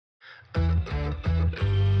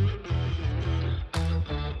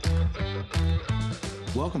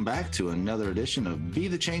Welcome back to another edition of Be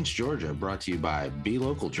the Change Georgia, brought to you by Be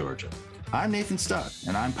Local Georgia. I'm Nathan Stuck,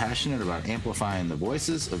 and I'm passionate about amplifying the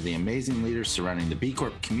voices of the amazing leaders surrounding the B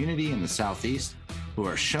Corp community in the Southeast who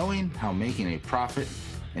are showing how making a profit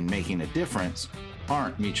and making a difference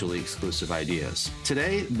aren't mutually exclusive ideas.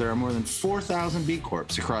 Today, there are more than 4,000 B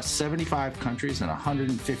Corps across 75 countries and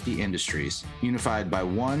 150 industries, unified by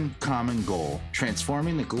one common goal: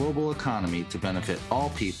 transforming the global economy to benefit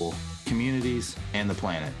all people, communities, and the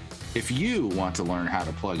planet. If you want to learn how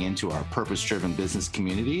to plug into our purpose-driven business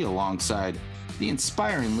community alongside the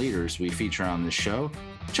inspiring leaders we feature on this show,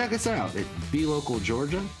 check us out at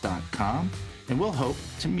belocalgeorgia.com, and we'll hope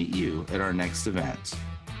to meet you at our next event.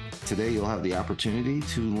 Today, you'll have the opportunity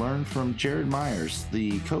to learn from Jared Meyers,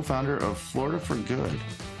 the co-founder of Florida for Good.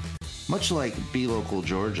 Much like Be Local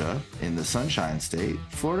Georgia in the Sunshine State,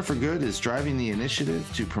 Florida for Good is driving the initiative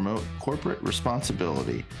to promote corporate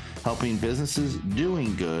responsibility, helping businesses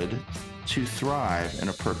doing good to thrive in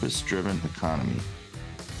a purpose-driven economy.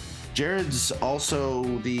 Jared's also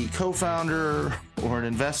the co-founder or an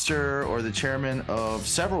investor or the chairman of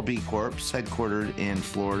several B Corps headquartered in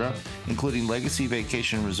Florida, including Legacy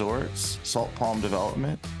Vacation Resorts, Salt Palm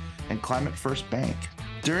Development, and Climate First Bank.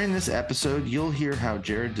 During this episode, you'll hear how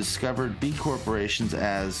Jared discovered B corporations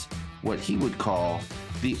as what he would call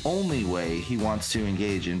the only way he wants to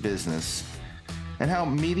engage in business, and how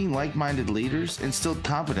meeting like-minded leaders instilled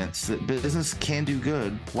confidence that business can do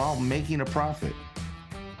good while making a profit.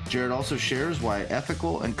 Jared also shares why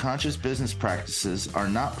ethical and conscious business practices are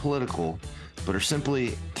not political, but are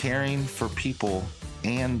simply caring for people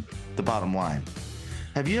and the bottom line.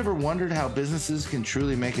 Have you ever wondered how businesses can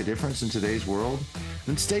truly make a difference in today's world?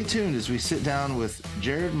 Then stay tuned as we sit down with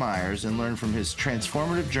Jared Meyers and learn from his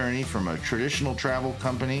transformative journey from a traditional travel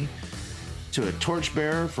company to a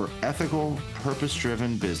torchbearer for ethical,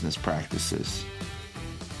 purpose-driven business practices.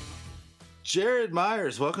 Jared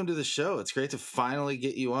Meyers, welcome to the show. It's great to finally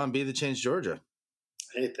get you on Be the Change Georgia.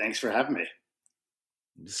 Hey, thanks for having me.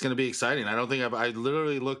 It's going to be exciting. I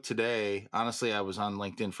literally looked today. Honestly, I was on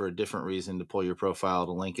LinkedIn for a different reason, to pull your profile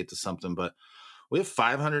to link it to something, but we have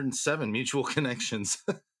 507 mutual connections.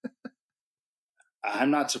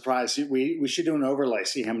 I'm not surprised. We should do an overlay,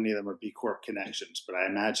 see how many of them are B Corp connections, but I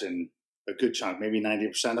imagine a good chunk, maybe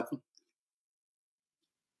 90% of them.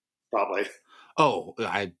 Probably. Oh,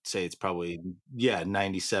 I'd say it's probably,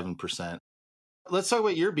 97%. Let's talk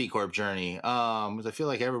about your B Corp journey. Because I feel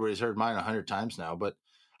like everybody's heard mine 100 times now, but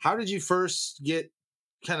how did you first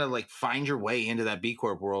find your way into that B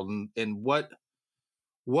Corp world, and what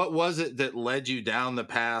was it that led you down the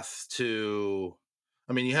path to,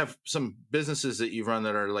 you have some businesses that you've run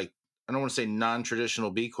that are like, I don't want to say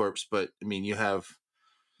non-traditional B Corps, but you have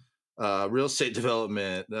real estate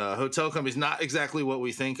development, hotel companies, not exactly what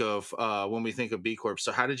we think of when we think of B Corp.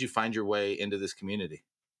 So how did you find your way into this community?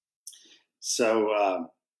 So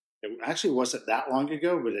it actually wasn't that long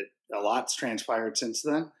ago, but a lot's transpired since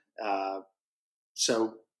then.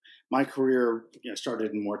 So my career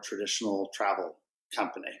started in more traditional travel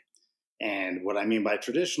company. And what I mean by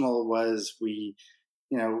traditional was we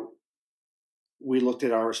looked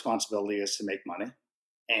at our responsibility as to make money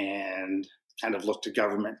and kind of looked to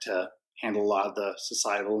government to handle a lot of the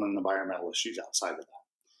societal and environmental issues outside of that.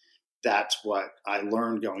 That's what I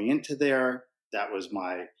learned going into there. That was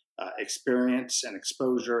my experience and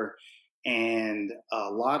exposure. And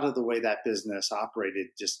a lot of the way that business operated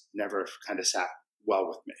just never kind of sat well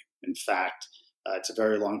with me. In fact, it's a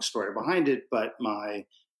very long story behind it, but my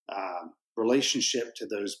relationship to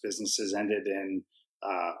those businesses ended in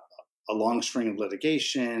a long string of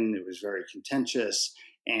litigation. It was very contentious.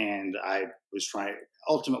 And I was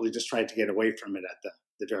ultimately just tried to get away from it at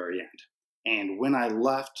the very end. And when I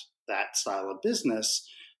left that style of business,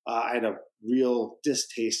 I had a real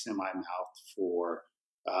distaste in my mouth for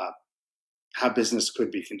how business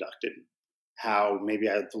could be conducted, how maybe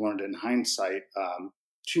I learned in hindsight,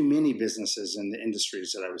 too many businesses in the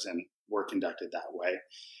industries that I was in were conducted that way.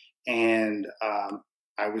 And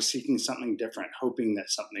I was seeking something different, hoping that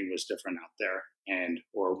something was different out there,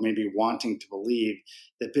 or maybe wanting to believe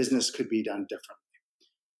that business could be done differently.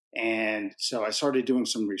 And so I started doing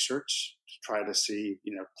some research to try to see,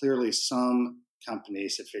 clearly some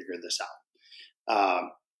companies had figured this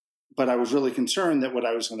out. But I was really concerned that what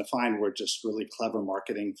I was going to find were just really clever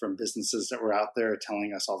marketing from businesses that were out there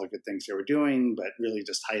telling us all the good things they were doing, but really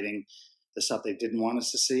just hiding the stuff they didn't want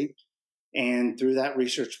us to see. And through that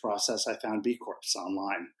research process, I found B Corps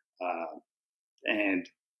online and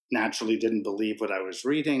naturally didn't believe what I was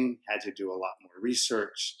reading, had to do a lot more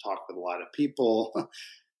research, talk with a lot of people,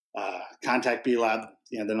 contact B Lab,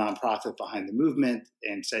 the nonprofit behind the movement,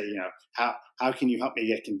 and say, how can you help me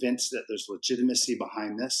get convinced that there's legitimacy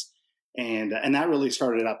behind this? And that really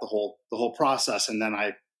started out the whole process. And then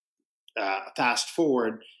I fast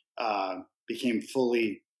forward, became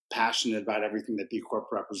fully passionate about everything that B Corp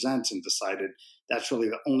represents, and decided that's really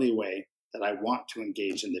the only way that I want to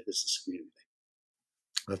engage in the business community.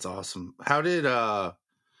 That's awesome. How did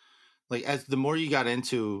as the more you got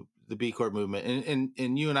into the B Corp movement,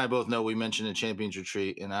 and you and I both know, we mentioned a Champions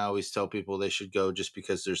Retreat, and I always tell people they should go just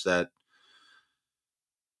because there's that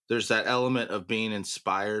element of being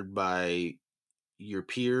inspired by your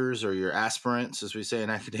peers or your aspirants, as we say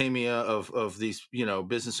in academia, of these,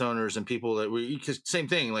 business owners and people that because same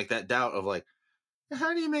thing, like that doubt of like,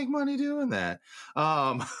 how do you make money doing that?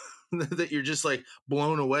 That you're just like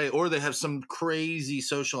blown away, or they have some crazy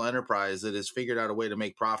social enterprise that has figured out a way to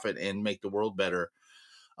make profit and make the world better.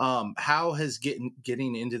 How has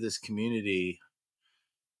getting into this community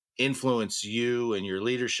influenced you and your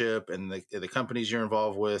leadership and the companies you're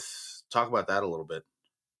involved with? Talk about that a little bit.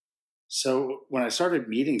 So when I started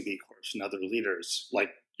meeting B Corps and other leaders like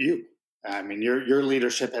you, I mean, your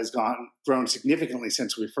leadership has grown significantly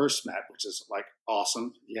since we first met, which is like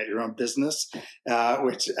awesome. You got your own business,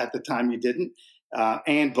 which at the time you didn't,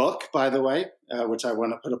 and book, by the way, which I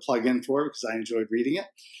want to put a plug in for because I enjoyed reading it.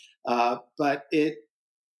 But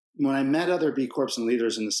when I met other B Corps and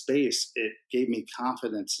leaders in the space, it gave me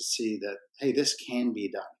confidence to see that, hey, this can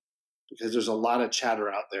be done. Because there's a lot of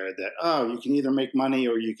chatter out there that, you can either make money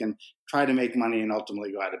or you can try to make money and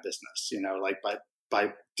ultimately go out of business, like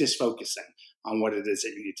by disfocusing on what it is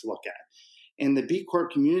that you need to look at. And the B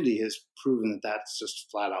Corp community has proven that that's just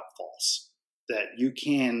flat out false, that you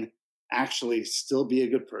can actually still be a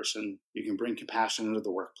good person. You can bring compassion into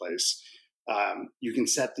the workplace. You can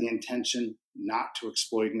set the intention not to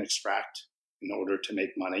exploit and extract in order to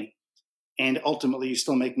make money. And ultimately, you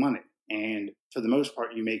still make money. And for the most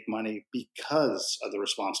part, you make money because of the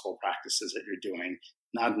responsible practices that you're doing,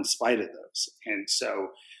 not in spite of those. And so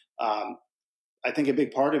I think a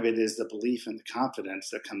big part of it is the belief and the confidence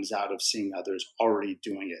that comes out of seeing others already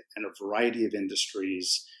doing it in a variety of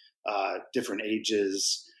industries, different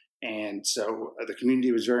ages. And so the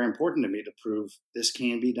community was very important to me to prove this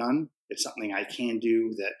can be done. It's something I can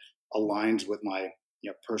do that aligns with my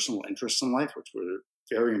personal interests in life, which were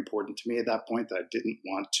very important to me at that point, that I didn't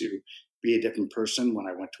want to be a different person when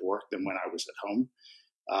I went to work than when I was at home.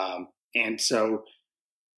 And so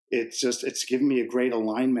it's given me a great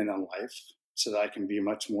alignment in life so that I can be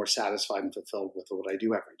much more satisfied and fulfilled with what I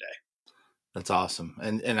do every day. That's awesome.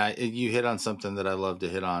 And you hit on something that I love to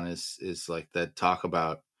hit on is like that talk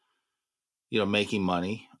about, making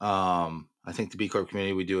money. I think the B Corp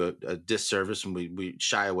community, we do a disservice and we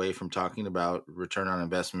shy away from talking about return on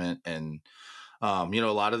investment and, a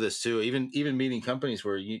lot of this too, even meeting companies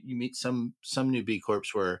where you meet some new B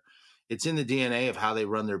Corps where it's in the DNA of how they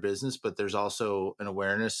run their business, but there's also an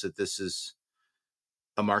awareness that this is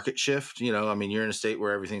a market shift. I mean, you're in a state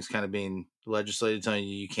where everything's kind of being legislated, telling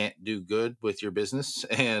you can't do good with your business.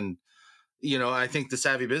 And, I think the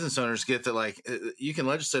savvy business owners get that, like, you can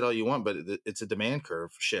legislate all you want, but it's a demand curve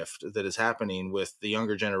shift that is happening with the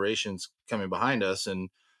younger generations coming behind us. And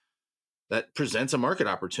that presents a market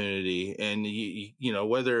opportunity. And,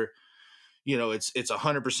 whether, it's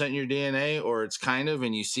 100% in your DNA or it's kind of,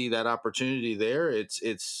 and you see that opportunity there,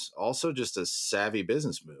 it's also just a savvy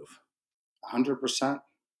business move. 100%. I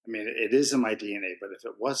mean, it is in my DNA, but if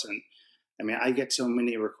it wasn't, I mean, I get so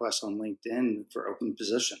many requests on LinkedIn for open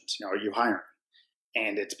positions. Are you hiring?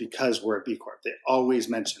 And it's because we're a B Corp. They always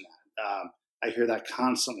mention that. I hear that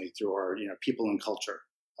constantly through our, people and culture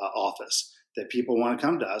office, that people want to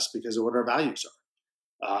come to us because of what our values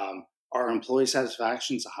are. Our employee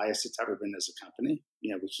satisfaction is the highest it's ever been as a company.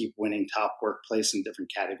 We keep winning top workplace in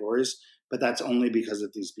different categories, but that's only because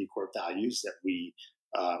of these B Corp values that we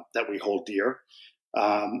hold dear.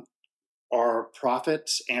 Our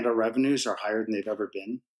profits and our revenues are higher than they've ever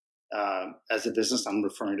been. As a business, I'm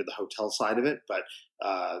referring to the hotel side of it, but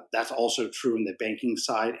that's also true in the banking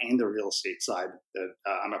side and the real estate side that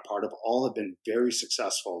I'm a part of. All have been very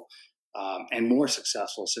successful and more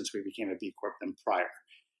successful since we became a B Corp than prior.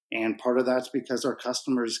 And part of that's because our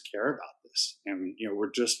customers care about this. And,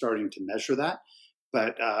 we're just starting to measure that.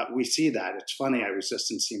 But we see that. It's funny. I was just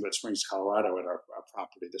in Steamboat Springs, Colorado at our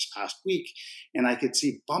property this past week, and I could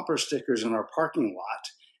see bumper stickers in our parking lot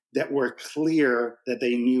that were clear that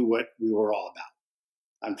they knew what we were all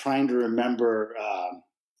about. I'm trying to remember.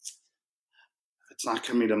 It's not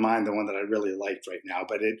coming to mind the one that I really liked right now.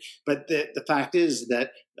 But the fact is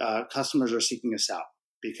that customers are seeking us out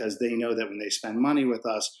because they know that when they spend money with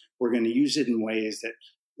us, we're going to use it in ways that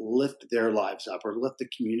lift their lives up or lift the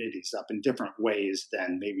communities up in different ways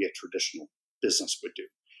than maybe a traditional business would do.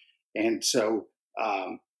 And so,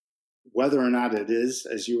 whether or not it is,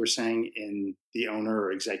 as you were saying, in the owner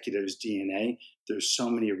or executive's DNA, there's so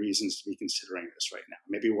many reasons to be considering this right now.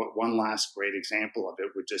 Maybe one last great example of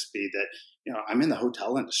it would just be that, I'm in the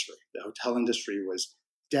hotel industry. The hotel industry was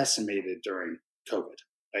decimated during COVID.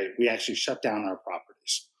 Right? We actually shut down our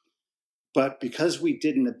properties. But because we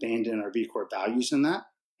didn't abandon our B Corp values in that,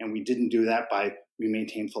 and we didn't do that we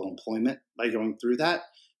maintained full employment by going through that,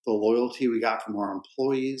 the loyalty we got from our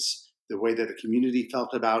employees, the way that the community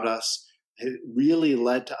felt about us, it really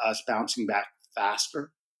led to us bouncing back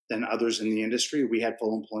faster than others in the industry. We had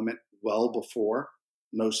full employment well before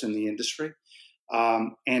most in the industry.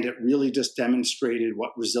 And it really just demonstrated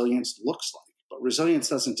what resilience looks like. But resilience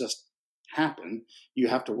doesn't just happen. You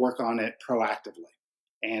have to work on it proactively.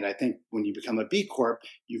 And I think when you become a B Corp,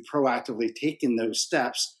 you've proactively taken those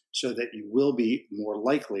steps so that you will be more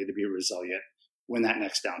likely to be resilient when that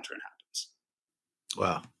next downturn happens.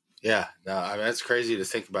 Wow. Yeah, no, I mean, that's crazy to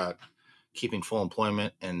think about keeping full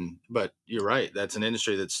employment. But you're right. That's an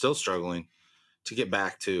industry that's still struggling to get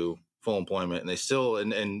back to full employment. And they still,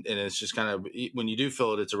 and it's just kind of, when you do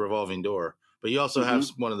fill it, it's a revolving door. But you also have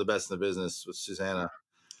one of the best in the business with Susanna.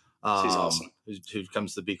 She's awesome. Who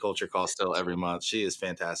comes to the B Culture call still every month. She is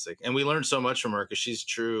fantastic. And we learned so much from her because she's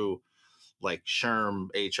true, like SHRM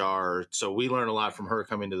HR. So we learn a lot from her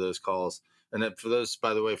coming to those calls. And for those,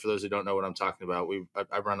 by the way, for those who don't know what I'm talking about,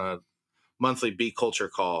 I run a monthly B Culture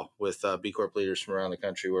call with B Corp leaders from around the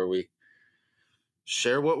country where we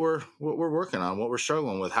share what we're working on, what we're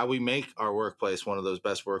struggling with, how we make our workplace one of those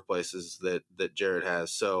best workplaces that Jared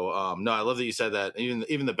has. So no, I love that you said that.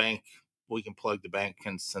 Even the bank, we can plug the bank,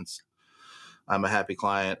 since I'm a happy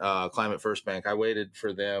client. Climate First Bank. I waited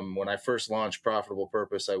for them when I first launched Profitable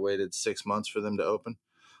Purpose. I waited 6 months for them to open.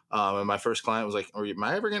 And my first client was like, am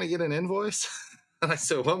I ever going to get an invoice? And I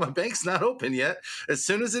said, well, my bank's not open yet. As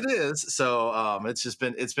soon as it is. So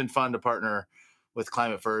it's been fun to partner with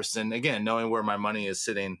Climate First. And again, knowing where my money is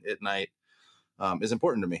sitting at night is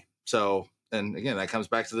important to me. So, and again, that comes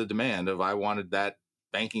back to the demand of, I wanted that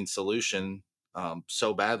banking solution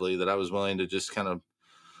so badly that I was willing to just kind of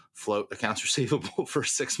float accounts receivable for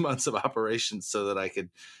 6 months of operations so that I could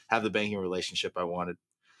have the banking relationship I wanted.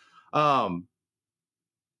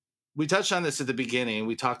 We touched on this at the beginning.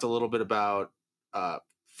 We talked a little bit about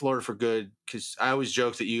Florida for Good, because I always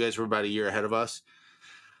joke that you guys were about a year ahead of us.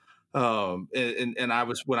 And I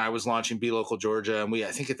was, when I was launching Be Local Georgia, and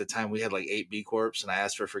I think at the time we had like 8 B Corps, and I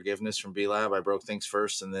asked for forgiveness from B Lab. I broke things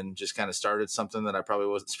first, and then just kind of started something that I probably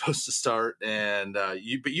wasn't supposed to start. And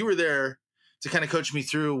you were there to kind of coach me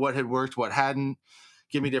through what had worked, what hadn't,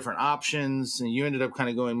 give me different options. And you ended up kind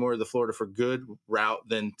of going more of the Florida for Good route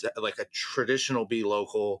than like a traditional Be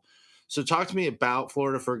Local. So talk to me about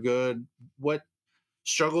Florida for Good. What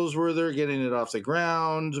struggles were there getting it off the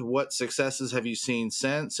ground? What successes have you seen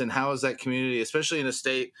since? And how is that community, especially in a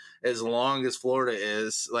state as long as Florida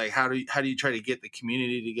is, like, how do you try to get the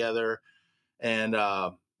community together, and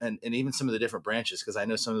even some of the different branches? Because I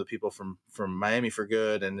know some of the people from Miami for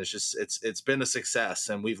Good, and it's been a success,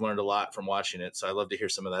 and we've learned a lot from watching it. So I'd love to hear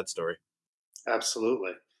some of that story.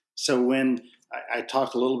 Absolutely. So when I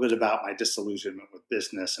talked a little bit about my disillusionment with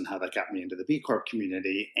business and how that got me into the B Corp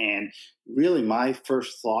community, and really my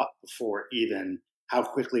first thought before even how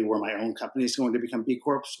quickly were my own companies going to become B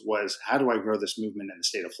Corps was, how do I grow this movement in the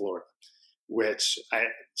state of Florida?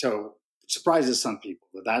 So surprises some people,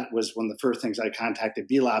 but that was one of the first things I contacted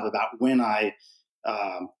B Lab about when I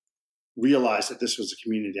realized that this was a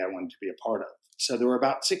community I wanted to be a part of. So there were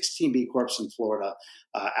about 16 B Corps in Florida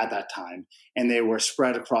at that time, and they were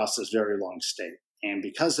spread across this very long state. And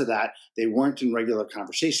because of that, they weren't in regular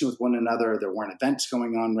conversation with one another. There weren't events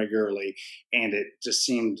going on regularly, and it just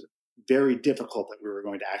seemed very difficult that we were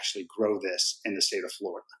going to actually grow this in the state of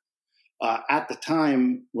Florida. At the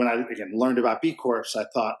time, when I, again, learned about B Corps, I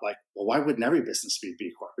thought, like, well, why wouldn't every business be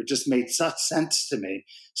B Corp? It just made such sense to me.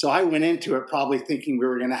 So I went into it probably thinking we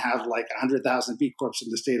were going to have like 100,000 B Corps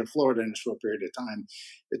in the state of Florida in a short period of time.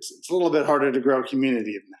 It's a little bit harder to grow a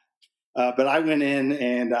community than that. But I went in,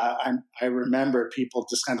 and I remember people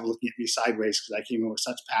just kind of looking at me sideways because I came in with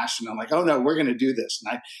such passion. I'm like, oh, no, we're going to do this.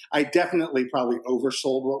 And I definitely probably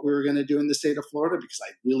oversold what we were going to do in the state of Florida, because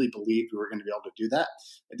I really believed we were going to be able to do that.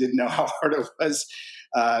 I didn't know how hard it was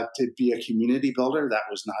to be a community builder.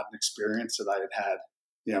 That was not an experience that I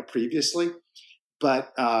had previously.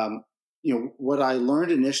 But what I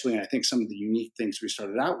learned initially, and I think some of the unique things we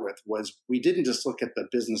started out with, was we didn't just look at the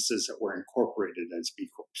businesses that were incorporated as B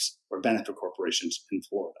Corps or benefit corporations in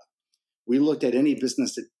Florida. We looked at any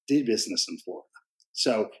business that did business in Florida.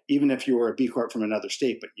 So even if you were a B Corp from another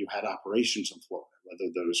state, but you had operations in Florida,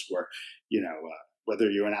 whether those were, whether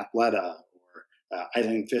you're an Athleta or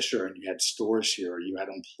Eileen Fisher and you had stores here, or you had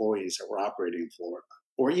employees that were operating in Florida,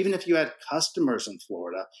 or even if you had customers in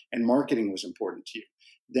Florida and marketing was important to you,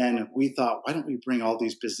 then we thought, why don't we bring all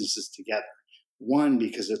these businesses together? One,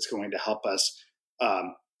 because it's going to help us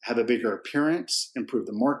have a bigger appearance, improve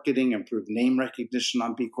the marketing, improve name recognition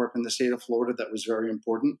on B Corp in the state of Florida. That was very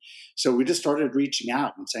important. So we just started reaching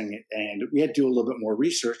out and saying, and we had to do a little bit more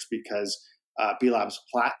research because B Lab's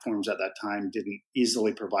platforms at that time didn't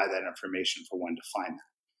easily provide that information for one to find that.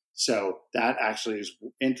 So that actually is,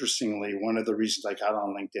 interestingly, one of the reasons I got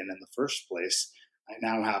on LinkedIn in the first place. I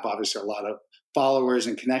now have obviously a lot of followers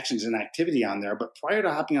and connections and activity on there. But prior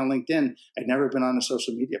to hopping on LinkedIn, I'd never been on a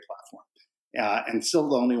social media platform. And still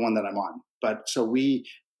the only one that I'm on. But so we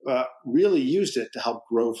really used it to help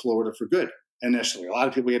grow Florida for Good initially. A lot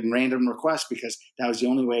of people had random requests because that was the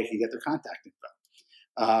only way I could get their contact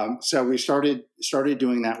info. So we started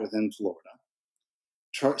doing that within Florida.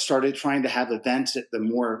 Started trying to have events at the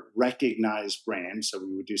more recognized brands. So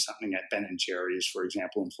we would do something at Ben & Jerry's, for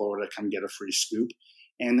example, in Florida, come get a free scoop.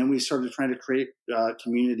 And then we started trying to create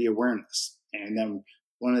community awareness. And then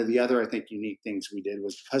one of the other, I think, unique things we did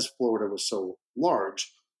was because Florida was so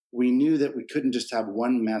large, we knew that we couldn't just have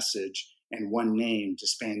one message and one name to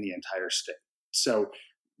span the entire state. So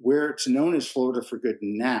where it's known as Florida for Good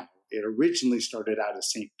now, it originally started out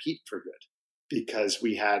as St. Pete for Good because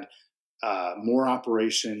we had more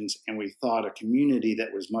operations and we thought a community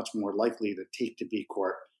that was much more likely to take to B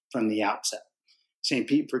Corp from the outset. St.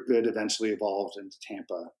 Pete for Good eventually evolved into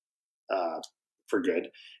Tampa for Good.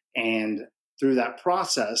 And through that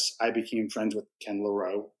process, I became friends with Ken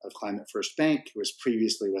LaRoe of Climate First Bank, who was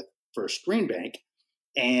previously with First Green Bank.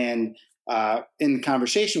 And in the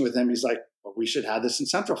conversation with him, he's like, well, we should have this in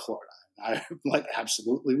Central Florida. And I'm like,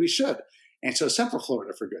 absolutely, we should. And so Central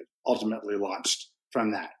Florida for Good ultimately launched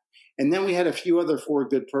from that. And then we had a few other For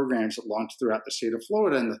Good programs that launched throughout the state of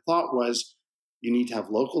Florida. And the thought was, you need to have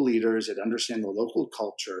local leaders that understand the local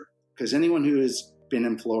culture, because anyone who has been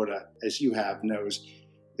in Florida, as you have, knows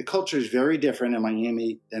the culture is very different in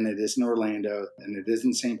Miami than it is in Orlando, than it is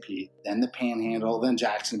in St. Pete, than the Panhandle, than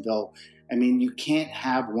Jacksonville. I mean, you can't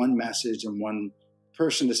have one message and one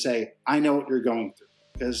person to say, I know what you're going through,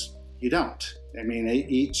 because you don't. I mean,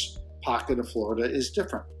 each pocket of Florida is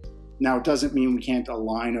different. Now, it doesn't mean we can't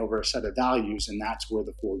align over a set of values, and that's where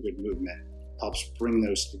the For Good movement helps bring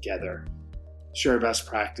those together, share best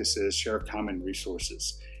practices, share common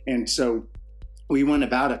resources. And so we went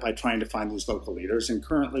about it by trying to find these local leaders. And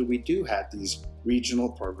currently we do have these regional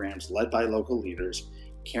programs led by local leaders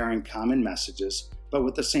carrying common messages, but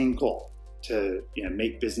with the same goal to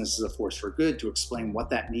make businesses a force for good, to explain what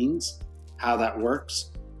that means, how that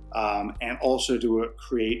works, and also to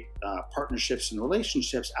create partnerships and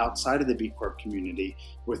relationships outside of the B Corp community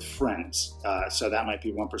with friends. So that might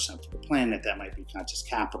be 1% for the Planet, that might be Conscious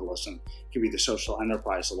Capitalism, it could be the Social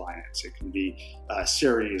Enterprise Alliance, it can be a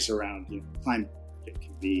series around climate. It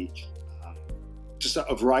can be just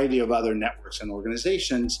a variety of other networks and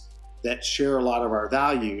organizations that share a lot of our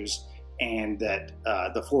values, and that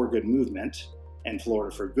the For Good movement and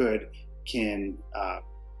Florida for Good can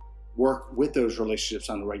work with those relationships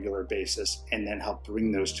on a regular basis and then help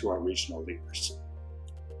bring those to our regional leaders.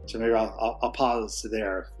 So maybe I'll pause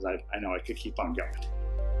there because I know I could keep on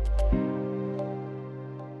going.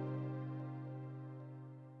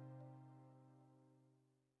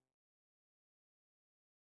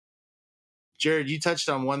 Jared, you touched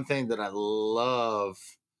on one thing that I love,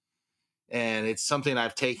 and it's something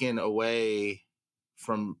I've taken away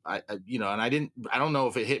from, and I don't know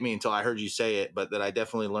if it hit me until I heard you say it, but that I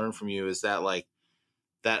definitely learned from you is that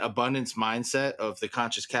that abundance mindset of the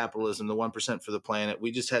conscious capitalism, the 1% for the planet.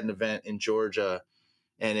 We just had an event in Georgia,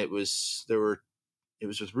 and it was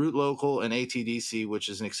with Root Local and ATDC, which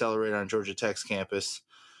is an accelerator on Georgia Tech's campus.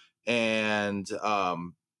 And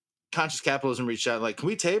Conscious Capitalism reached out like, can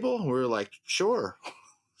we table? We were like, sure.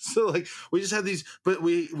 So we just had these, but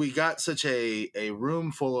we got such a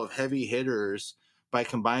room full of heavy hitters by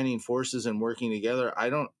combining forces and working together. I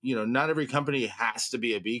don't, not every company has to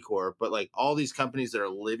be a B Corp, but all these companies that are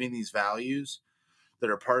living these values, that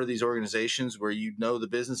are part of these organizations where the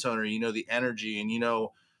business owner, the energy, and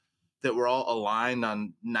that we're all aligned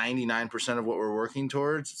on 99% of what we're working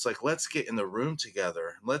towards. It's like, let's get in the room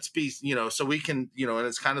together. Let's be, so we can, and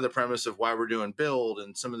it's kind of the premise of why we're doing Build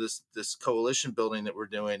and some of this coalition building that we're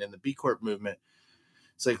doing in the B Corp movement.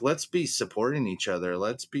 It's like, let's be supporting each other.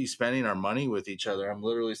 Let's be spending our money with each other. I'm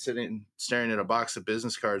literally staring at a box of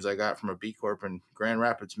business cards I got from a B Corp in Grand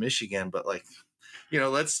Rapids, Michigan. But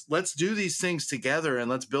let's do these things together and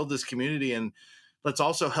let's build this community, and let's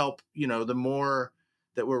also help, the more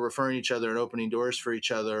that we're referring each other and opening doors for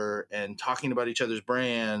each other and talking about each other's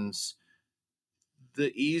brands,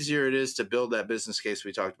 the easier it is to build that business case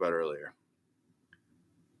we talked about earlier.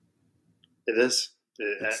 It is.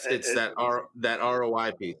 It's that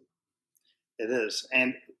ROI piece. It is.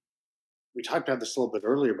 And we talked about this a little bit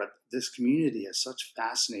earlier, but this community has such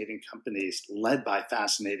fascinating companies led by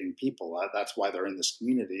fascinating people. That's why they're in this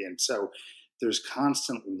community. And so there's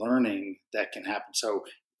constant learning that can happen. So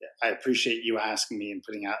I appreciate you asking me and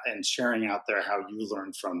putting out and sharing out there how you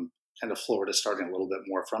learned from kind of Florida, starting a little bit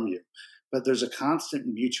more from you. But there's a constant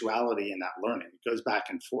mutuality in that learning. It goes back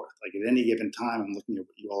and forth. Like at any given time, I'm looking at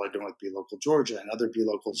what you all are doing with Be Local Georgia and other Be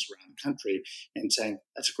Locals around the country and saying,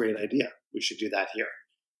 that's a great idea. We should do that here.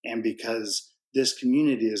 And because this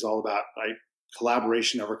community is all about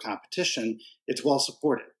collaboration over competition, it's well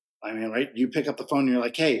supported. I mean, right? You pick up the phone and you're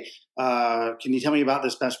like, hey, can you tell me about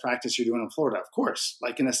this best practice you're doing in Florida? Of course.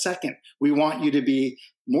 Like in a second, we want you to be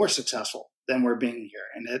more successful than we're being here.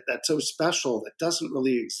 And that's so special that doesn't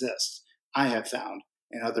really exist, I have found,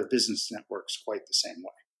 in other business networks quite the same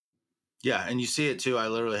way. Yeah, and you see it too. I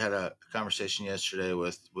literally had a conversation yesterday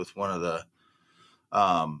with one of the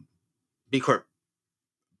B Corp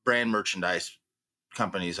brand merchandise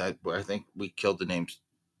companies. I think we killed the name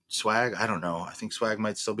Swag. I don't know. I think swag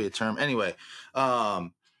might still be a term. Anyway,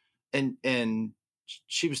 and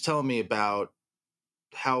she was telling me about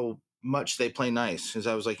how much they play nice. Because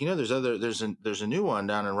I was like, there's a new one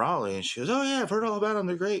down in Raleigh, and she goes, oh yeah, I've heard all about them.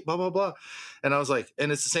 They're great. Blah blah blah. And I was like,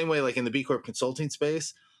 and it's the same way like in the B Corp consulting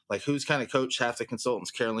space. Like who's kind of coached half the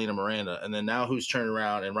consultants, Carolina Miranda, and then now who's turned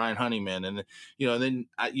around and Ryan Honeyman, and then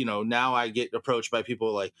now I get approached by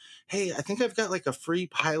people like, hey, I think I've got like a free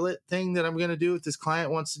pilot thing that I'm going to do if this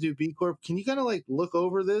client wants to do B Corp. Can you kind of like look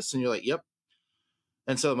over this? And you're like, yep.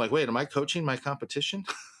 And so I'm like, wait, am I coaching my competition?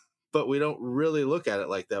 But we don't really look at it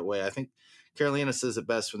like that way. I think Carolina says it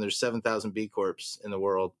best when there's 7,000 B Corps in the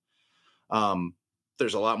world.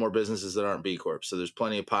 There's a lot more businesses that aren't B Corps. So there's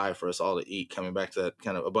plenty of pie for us all to eat, coming back to that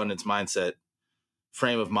kind of abundance mindset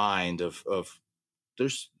frame of mind of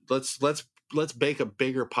let's bake a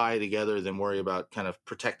bigger pie together than worry about kind of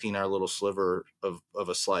protecting our little sliver of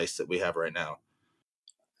a slice that we have right now.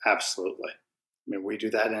 Absolutely. I mean, we do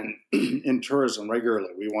that in tourism regularly.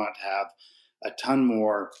 We want to have a ton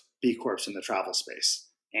more B Corps in the travel space.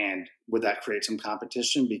 And would that create some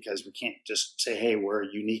competition because we can't just say, hey, we're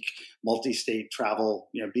a unique multi-state travel,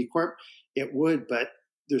 B Corp? It would, but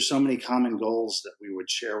there's so many common goals that we would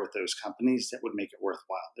share with those companies that would make it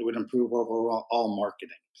worthwhile. It would improve overall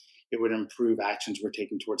marketing. It would improve actions we're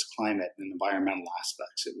taking towards climate and environmental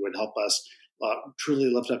aspects. It would help us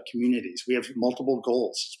truly lift up communities. We have multiple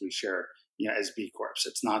goals as we share, as B Corps.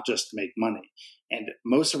 It's not just to make money. And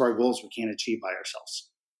most of our goals we can't achieve by ourselves.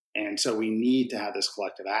 And so we need to have this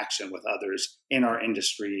collective action with others in our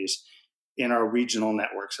industries, in our regional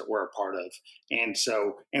networks that we're a part of.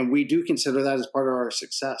 And we do consider that as part of our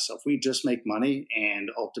success. So if we just make money and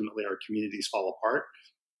ultimately our communities fall apart,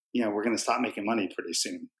 we're going to stop making money pretty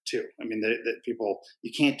soon too. I mean, people,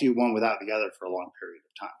 you can't do one without the other for a long period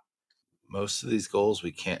of time. Most of these goals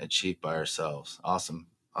we can't achieve by ourselves. Awesome.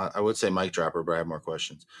 I would say mic dropper, but I have more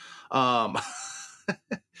questions. No,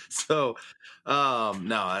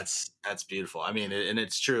 that's beautiful. I mean, and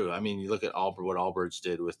it's true. I mean, you look at what Allbirds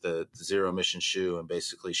did with the zero emission shoe and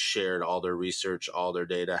basically shared all their research, all their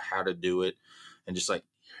data, how to do it. And just like,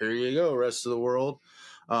 here you go, rest of the world.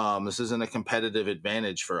 This isn't a competitive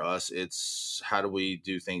advantage for us. It's how do we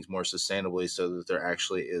do things more sustainably so that there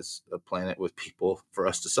actually is a planet with people for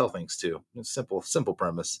us to sell things to. It's simple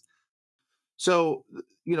premise. So,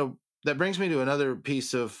 that brings me to another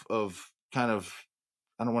piece of kind of,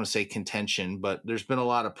 I don't want to say contention, but there's been a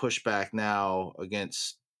lot of pushback now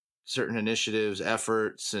against certain initiatives,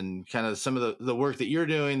 efforts, and kind of some of the work that you're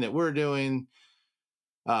doing, that we're doing,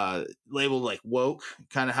 labeled like woke,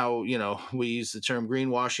 kind of how, we use the term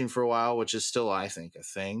greenwashing for a while, which is still, I think, a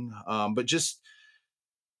thing. But just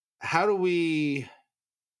how do we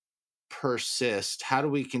persist? How do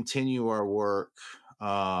we continue our work?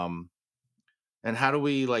 And how do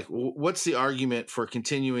we what's the argument for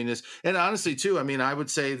continuing this? And honestly, too, I mean, I would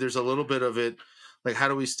say there's a little bit of it, like, how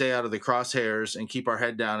do we stay out of the crosshairs and keep our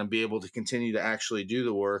head down and be able to continue to actually do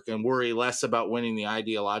the work and worry less about winning the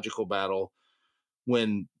ideological battle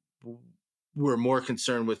when we're more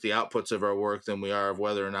concerned with the outputs of our work than we are of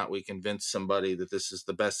whether or not we convince somebody that this is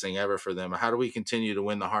the best thing ever for them? How do we continue to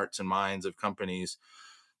win the hearts and minds of companies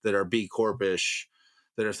that are B Corp-ish,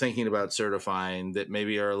 that are thinking about certifying, that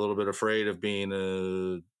maybe are a little bit afraid of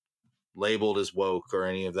being labeled as woke or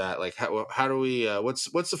any of that. Like, how do we? What's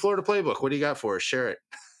the Florida playbook? What do you got for us? Share it.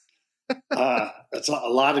 That's a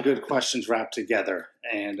lot of good questions wrapped together.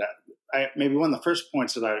 And maybe one of the first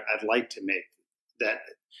points that I'd like to make that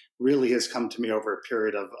really has come to me over a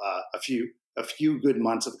period of a few good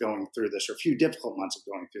months of going through this, or a few difficult months of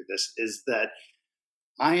going through this, is that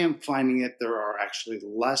I am finding that there are actually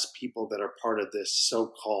less people that are part of this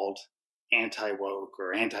so-called anti-woke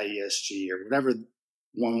or anti-ESG or whatever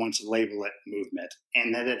one wants to label it movement,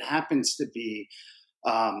 and that it happens to be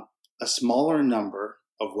a smaller number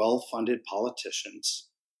of well-funded politicians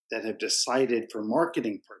that have decided for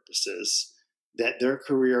marketing purposes that their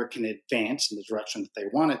career can advance in the direction that they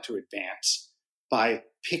want it to advance by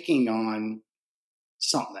picking on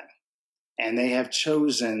something. And they have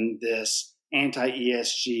chosen this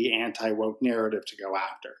anti-ESG, anti-woke narrative to go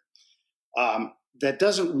after. That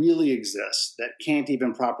doesn't really exist, that can't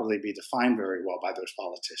even properly be defined very well by those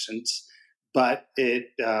politicians, but it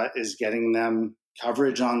is getting them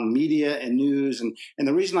coverage on media and news. And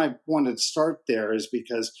the reason I wanted to start there is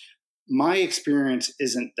because my experience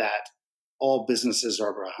isn't that all businesses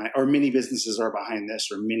are behind, or many businesses are behind this,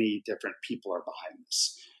 or many different people are behind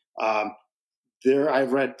this.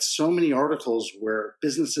 I've read so many articles where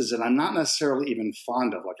businesses that I'm not necessarily even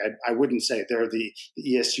fond of, like I wouldn't say they're the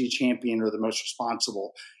ESG champion or the most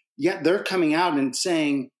responsible, yet they're coming out and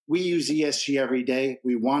saying, we use ESG every day.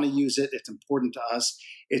 We want to use it. It's important to us.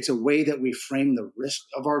 It's a way that we frame the risk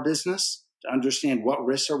of our business, to understand what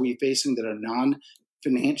risks are we facing that are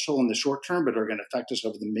non-financial in the short term, but are going to affect us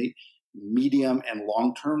over the medium and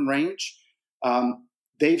long-term range.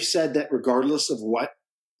 They've said that regardless of what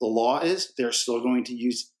the law is, they're still going to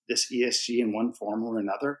use this ESG in one form or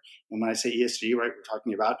another. And when I say ESG, right, we're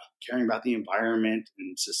talking about caring about the environment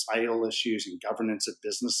and societal issues and governance of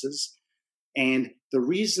businesses. And the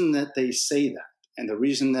reason that they say that, and the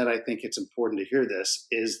reason that I think it's important to hear this,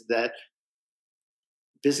 is that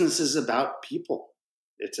business is about people.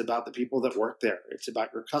 It's about the people that work there. It's about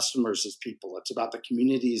your customers as people. It's about the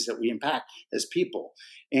communities that we impact as people.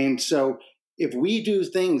 And so if we do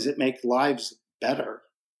things that make lives better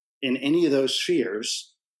in any of those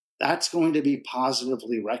spheres, that's going to be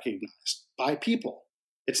positively recognized by people.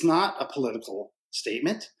 It's not a political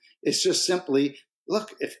statement. It's just simply,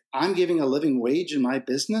 look, if I'm giving a living wage in my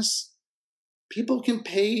business, people can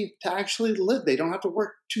pay to actually live. They don't have to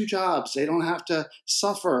work 2 jobs. They don't have to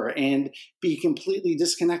suffer and be completely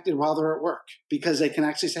disconnected while they're at work, because they can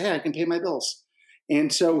actually say, hey, I can pay my bills.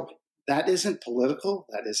 And so that isn't political.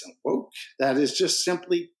 That isn't woke. That is just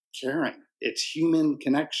simply caring. It's human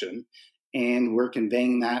connection. And we're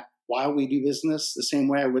conveying that while we do business the same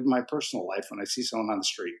way I would in my personal life when I see someone on the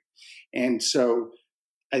street. And so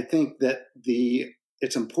I think that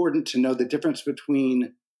it's important to know the difference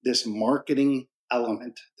between this marketing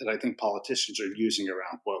element that I think politicians are using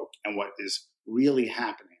around woke and what is really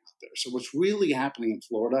happening out there. So what's really happening in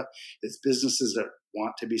Florida is businesses that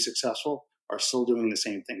want to be successful are still doing the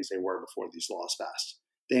same things they were before these laws passed.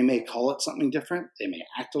 They may call it something different. They may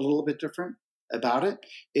act a little bit different about it.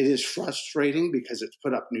 It is frustrating because it's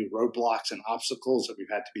put up new roadblocks and obstacles that we've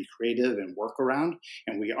had to be creative and work around,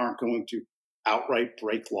 and we aren't going to outright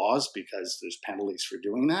break laws because there's penalties for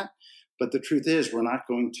doing that. But the truth is, we're not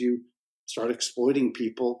going to start exploiting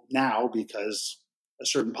people now because a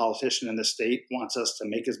certain politician in the state wants us to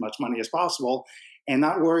make as much money as possible and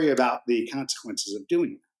not worry about the consequences of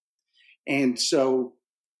doing that. And so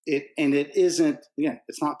it isn't, again,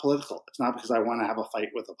 it's not political. It's not because I want to have a fight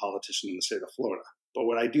with a politician in the state of Florida. But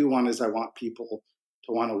what I do want is I want people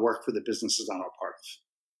to want to work for the businesses I'm a part of.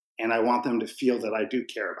 And I want them to feel that I do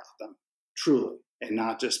care about them, truly, and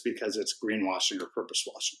not just because it's greenwashing or purpose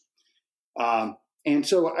washing. And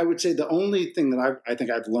so I would say the only thing that I think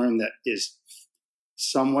I've learned that is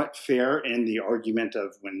somewhat fair in the argument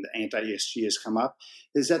of when the anti-ESG has come up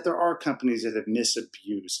is that there are companies that have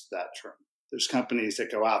misused that term. There's companies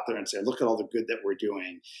that go out there and say, look at all the good that we're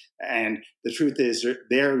doing. And the truth is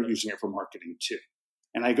they're using it for marketing too.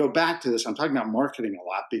 And I go back to this, I'm talking about marketing a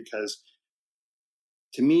lot because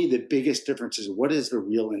to me, the biggest difference is what is the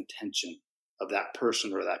real intention of that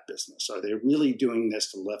person or that business? Are they really doing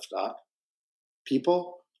this to lift up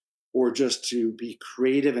people or just to be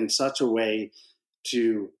creative in such a way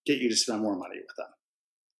to get you to spend more money with them?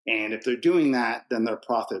 And if they're doing that, then they're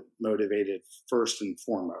profit motivated first and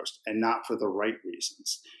foremost, and not for the right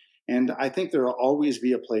reasons. And I think there will always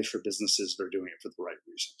be a place for businesses that are doing it for the right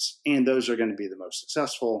reasons. And those are going to be the most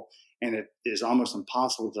successful. And it is almost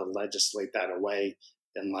impossible to legislate that away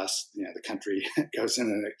unless the country goes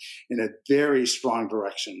in a very strong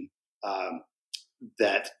direction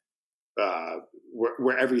that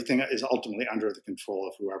where everything is ultimately under the control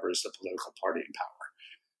of whoever is the political party in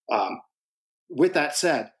power. With that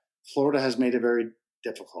said, Florida has made it very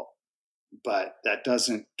difficult, but that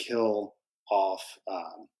doesn't kill off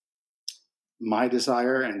my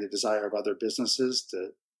desire and the desire of other businesses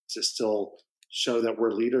to still show that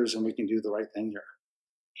we're leaders and we can do the right thing here.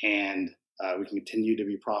 And we can continue to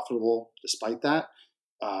be profitable despite that.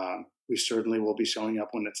 We certainly will be showing up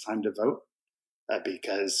when it's time to vote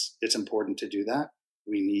because it's important to do that.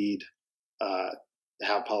 We need to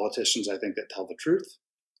have politicians, I think, that tell the truth.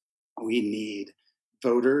 We need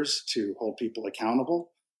voters to hold people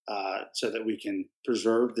accountable so that we can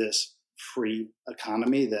preserve this free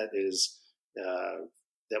economy that is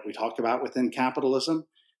that we talk about within capitalism.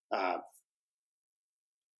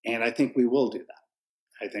 And I think we will do that.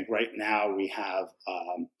 I think right now we have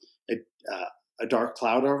a dark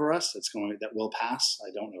cloud over us that will pass.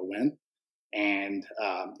 I don't know when. And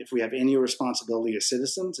if we have any responsibility as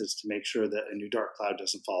citizens, is to make sure that a new dark cloud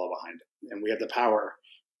doesn't follow behind it. And we have the power,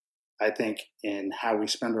 I think, in how we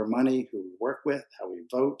spend our money, who we work with, how we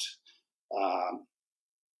vote,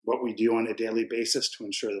 what we do on a daily basis to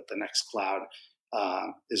ensure that the next cloud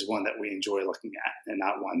is one that we enjoy looking at and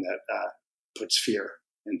not one that puts fear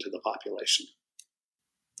into the population.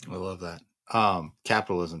 I love that.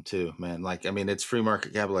 Capitalism too, man. Like, I mean, it's free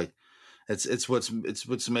market capital. Like, it's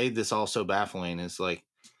what's made this all so baffling is like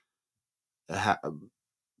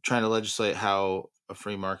trying to legislate how a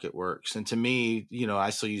free market works. And to me, I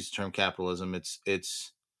still use the term capitalism.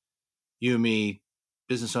 It's you and me,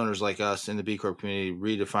 business owners like us in the B Corp community,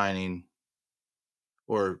 redefining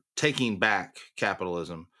or taking back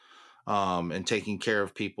capitalism, and taking care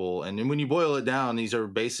of people. And then when you boil it down, these are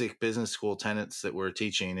basic business school tenets that we're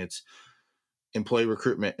teaching. It's employee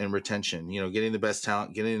recruitment and retention, getting the best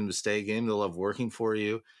talent, getting them to stay, getting them to love working for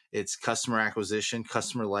you. It's customer acquisition,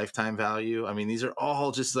 customer lifetime value. I mean, these are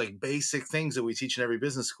all just like basic things that we teach in every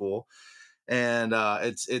business school. And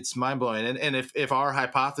it's mind blowing. And if our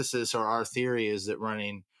hypothesis or our theory is that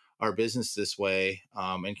running our business this way,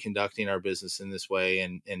 and conducting our business in this way,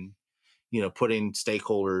 and putting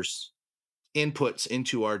stakeholders inputs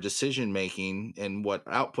into our decision making and what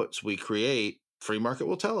outputs we create, free market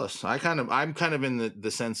will tell us. I'm kind of in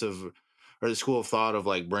the sense of, or the school of thought of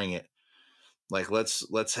like, bring it. Like,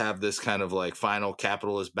 let's have this kind of like final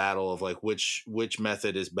capitalist battle of like, which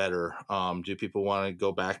method is better? Do people want to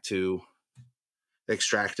go back to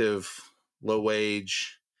extractive, low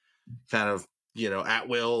wage, kind of, at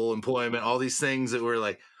will employment, all these things that we're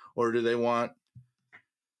like, or do they want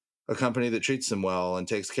a company that treats them well and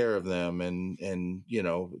takes care of them, and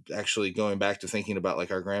actually going back to thinking about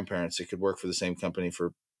like our grandparents that could work for the same company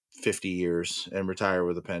for 50 years and retire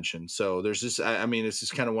with a pension. So there's just, I mean, it's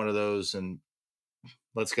just kind of one of those, and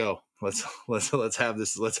let's go. Let's have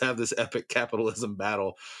this epic capitalism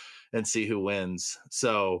battle and see who wins.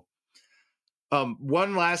 So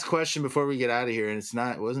one last question before we get out of here, and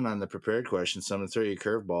it wasn't on the prepared question, so I'm gonna throw you a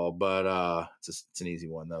curveball, but it's an easy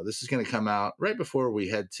one though. This is gonna come out right before we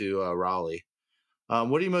head to Raleigh.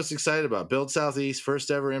 What are you most excited about? Build Southeast,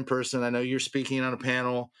 first ever in person. I know you're speaking on a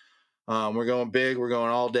panel. We're going big. We're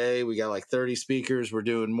going all day. We got like 30 speakers. We're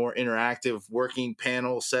doing more interactive working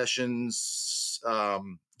panel sessions.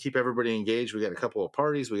 Keep everybody engaged. We got a couple of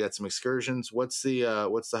parties. We got some excursions. What's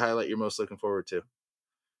the highlight you're most looking forward to?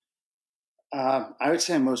 I would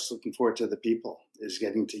say I'm most looking forward to the people, is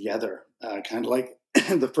getting together, kind of like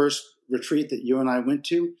the first retreat that you and I went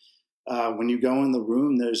to. When you go in the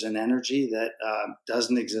room, there's an energy that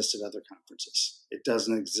doesn't exist at other conferences. It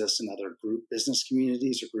doesn't exist in other group business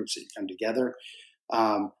communities or groups that you come together.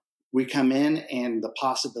 We come in and the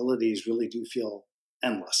possibilities really do feel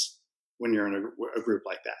endless when you're in a group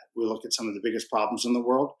like that. We look at some of the biggest problems in the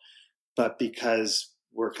world, but because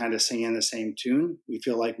we're kind of singing the same tune, we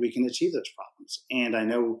feel like we can achieve those problems. And I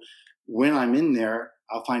know when I'm in there,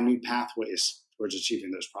 I'll find new pathways towards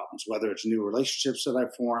achieving those problems, whether it's new relationships that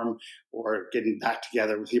I form or getting back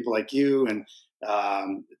together with people like you and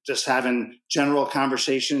just having general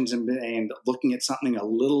conversations and looking at something a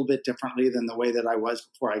little bit differently than the way that I was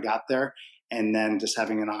before I got there. And then just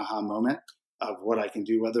having an aha moment of what I can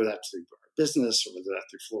do, whether that's through business or whether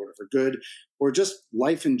that's through Florida for Good or just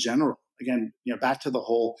life in general. Again, back to the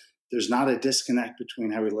whole, there's not a disconnect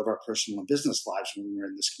between how we live our personal and business lives when we're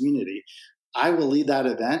in this community. I will lead that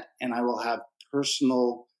event and I will have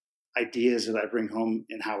personal ideas that I bring home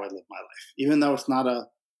in how I live my life, even though it's not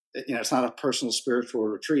a personal spiritual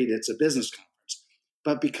retreat, it's a business conference.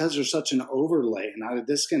 But because there's such an overlay, not a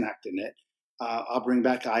disconnect in it, I'll bring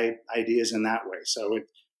back ideas in that way. So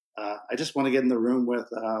I just want to get in the room with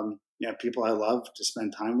people I love to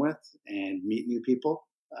spend time with and meet new people.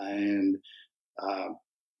 And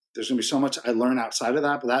there's going to be so much I learn outside of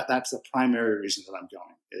that, but that's the primary reason that I'm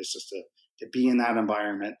going, is just to be in that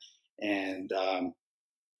environment. And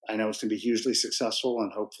I know it's going to be hugely successful,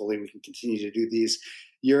 and hopefully we can continue to do these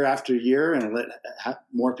year after year and let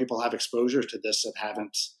more people have exposure to this that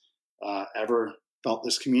haven't ever felt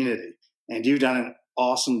this community. And you've done an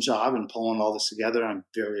awesome job in pulling all this together. I'm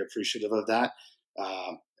very appreciative of that.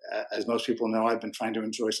 As most people know, I've been trying to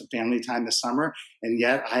enjoy some family time this summer, and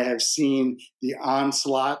yet I have seen the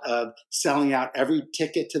onslaught of selling out every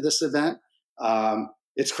ticket to this event.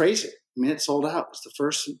 It's crazy. I mean, it sold out. It's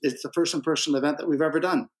the first in-person event that we've ever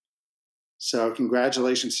done. So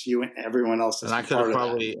congratulations to you and everyone else. And I could have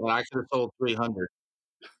sold 300.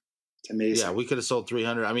 It's amazing. Yeah, we could have sold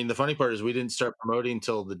 300. I mean, the funny part is we didn't start promoting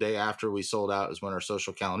until the day after we sold out is when our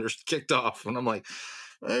social calendars kicked off. And I'm like,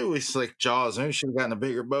 maybe we slick jaws. Maybe we should have gotten a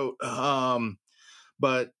bigger boat.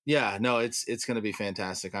 But yeah, no, it's going to be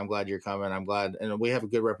fantastic. I'm glad you're coming. I'm glad. And we have a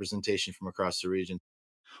good representation from across the region.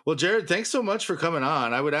 Well, Jared, thanks so much for coming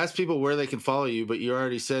on. I would ask people where they can follow you, but you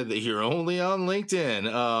already said that you're only on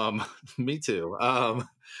LinkedIn. Me too.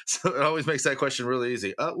 So it always makes that question really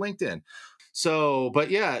easy. LinkedIn. So, but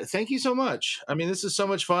yeah, thank you so much. I mean, this is so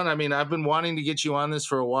much fun. I mean, I've been wanting to get you on this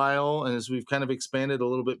for a while. And as we've kind of expanded a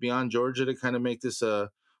little bit beyond Georgia to kind of make this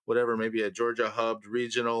maybe a Georgia hubbed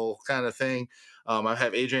regional kind of thing. I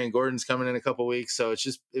have Adrian Gordon's coming in a couple of weeks. So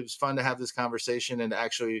it was fun to have this conversation and to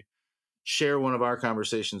actually share one of our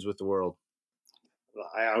conversations with the world. Well,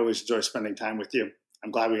 I always enjoy spending time with you.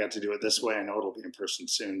 I'm glad we got to do it this way. I know it'll be in person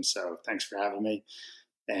soon. So thanks for having me.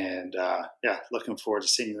 And looking forward to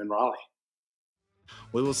seeing you in Raleigh.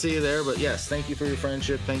 We will see you there. But yes, thank you for your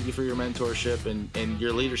friendship. Thank you for your mentorship and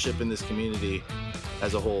your leadership in this community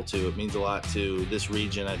as a whole, too. It means a lot to this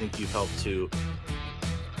region. I think you've helped to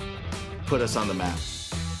put us on the map,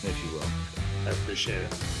 if you will. I appreciate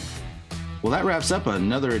it. Well, that wraps up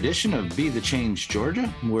another edition of Be the Change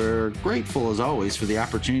Georgia. We're grateful, as always, for the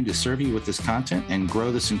opportunity to serve you with this content and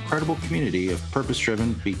grow this incredible community of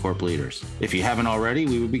purpose-driven B Corp leaders. If you haven't already,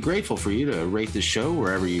 we would be grateful for you to rate this show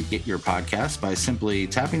wherever you get your podcast by simply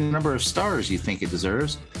tapping the number of stars you think it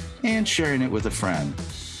deserves and sharing it with a friend.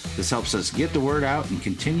 This helps us get the word out and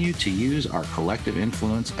continue to use our collective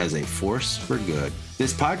influence as a force for good.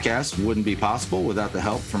 This podcast wouldn't be possible without the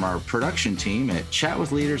help from our production team at Chat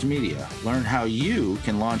with Leaders Media. Learn how you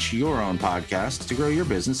can launch your own podcast to grow your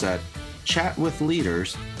business at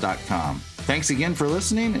chatwithleaders.com. Thanks again for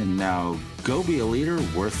listening, and now go be a leader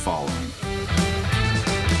worth following.